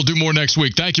up on. We'll do more next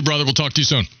week. Thank you, brother. We'll talk to you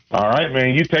soon. All right,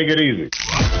 man. You take it easy.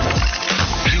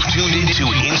 You tuned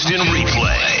into Instant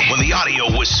Replay. When the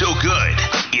audio was so good,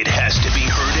 it has to be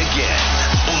heard again.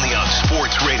 Only on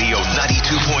Sports Radio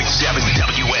 92.7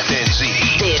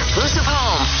 WFNZ. The exclusive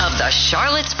home of the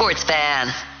Charlotte Sports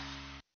Fan.